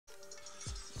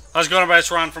How's it going, everybody? It's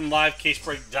Ron from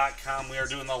LiveCaseBreak.com. We are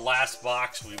doing the last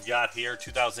box we've got here,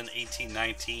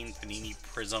 2018-19 Panini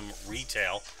Prizm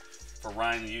Retail for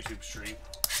Ryan, the YouTube stream.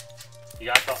 You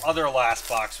got the other last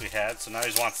box we had, so now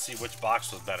he wants to see which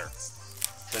box was better.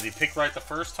 Did he pick right the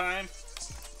first time?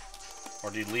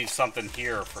 Or did he leave something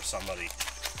here for somebody?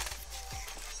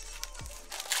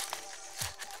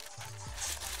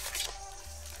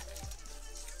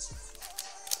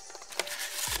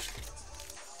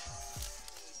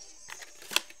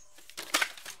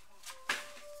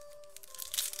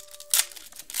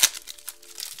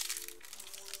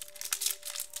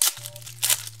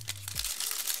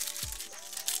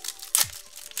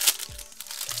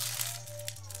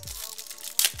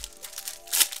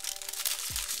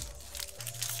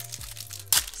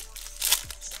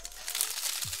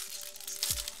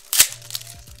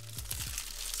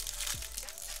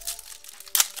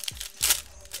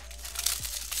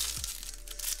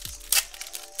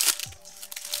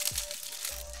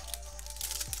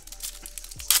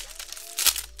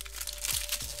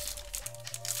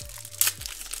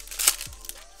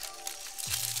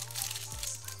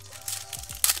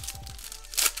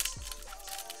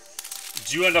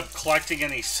 Did you end up collecting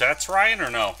any sets, Ryan,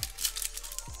 or no?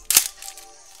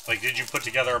 Like, did you put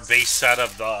together a base set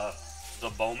of the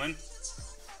Bowman?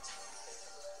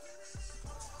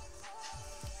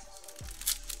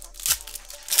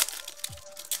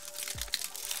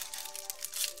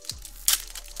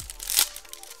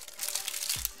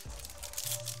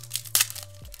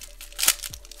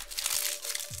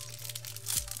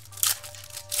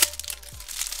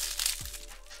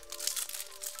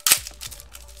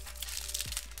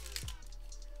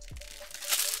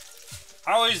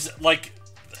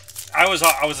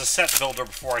 I was a set builder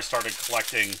before I started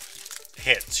collecting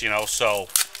hits, you know, so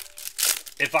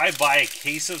if I buy a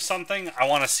case of something, I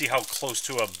want to see how close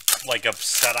to a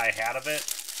set I had of it,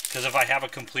 because if I have a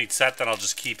complete set, then I'll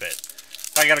just keep it.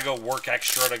 If I gotta go work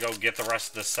extra to go get the rest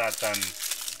of the set, then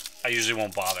I usually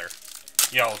won't bother.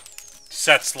 You know,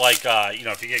 sets like, you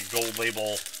know, if you get gold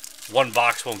label, one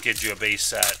box won't get you a base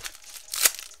set.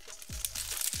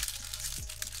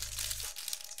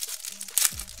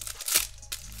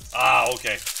 Ah,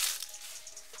 okay.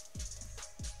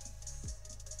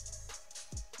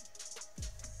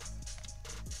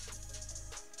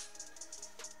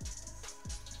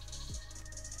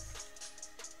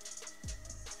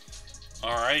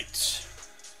 All right.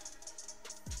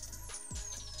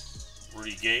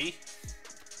 Rudy Gay.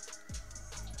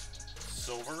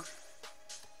 Silver.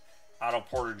 Otto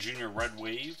Porter Jr. Red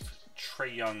Wave.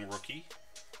 Trae Young rookie.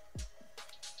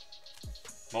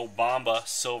 Mo Bamba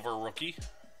Silver rookie.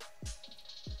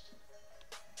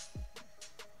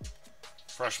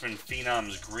 Freshman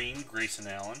Phenoms Green, Grayson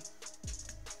Allen.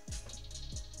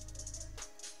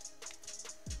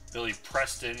 Billy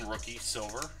Preston, rookie,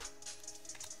 silver.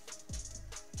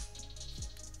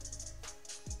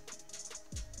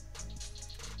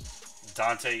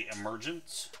 Dante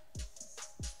Emergence.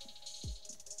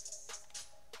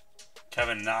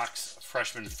 Kevin Knox,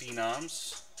 freshman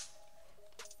Phenoms.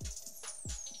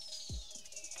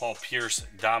 Paul Pierce,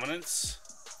 Dominance.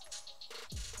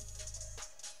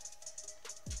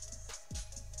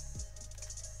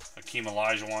 Hakeem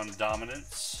Olajuwon,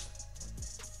 Dominance.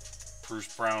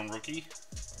 Bruce Brown, rookie.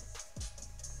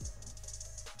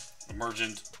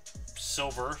 Emergent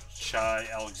silver, Shai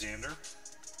Alexander.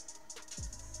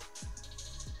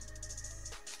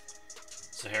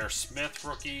 Zahir Smith,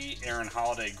 rookie. Aaron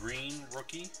Holiday, green,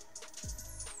 rookie.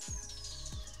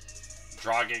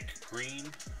 Dragic, green.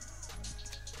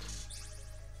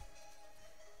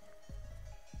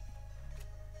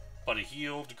 Buddy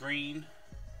Hield, green.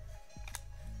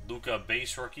 Luka,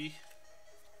 base rookie.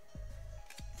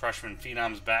 Freshman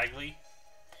Phenoms Bagley.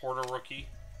 Porter, rookie.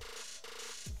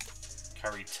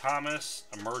 Kyrie Thomas.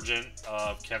 Emergent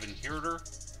of Kevin Huerter.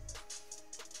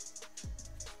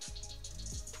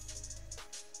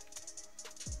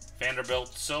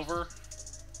 Vanderbilt, silver.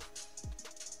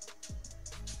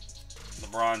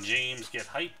 LeBron James, get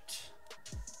hyped.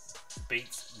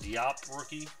 Bates Diop,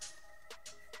 rookie.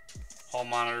 Hall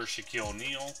monitor, Shaquille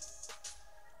O'Neal.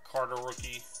 Carter,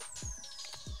 rookie.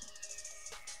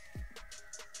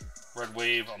 Red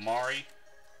Wave, Amari.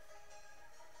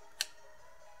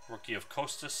 Rookie of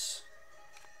Costas.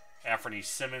 Anthony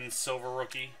Simmons, silver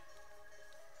rookie.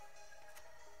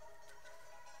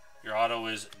 Your auto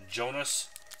is Jonas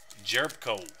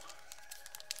Jerebko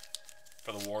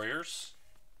for the Warriors.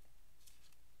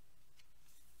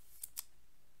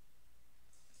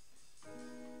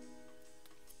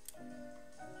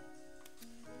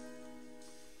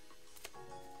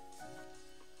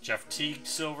 Jeff Teague,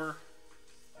 silver.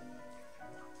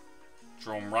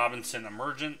 Jerome Robinson,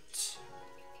 Emergent.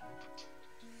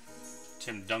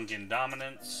 Tim Duncan,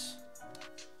 Dominance.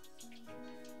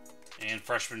 And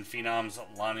freshman phenoms,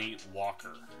 Lonnie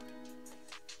Walker.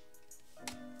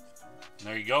 And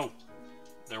there you go.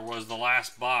 There was the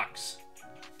last box.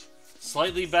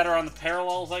 Slightly better on the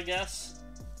parallels, I guess,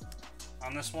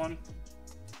 on this one.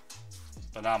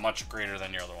 But not much greater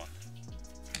than your other one.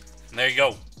 And there you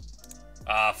go.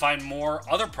 Find more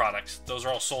other products. Those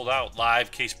are all sold out.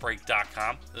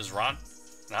 LiveCaseBreak.com. This is Ron,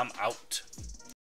 and I'm out.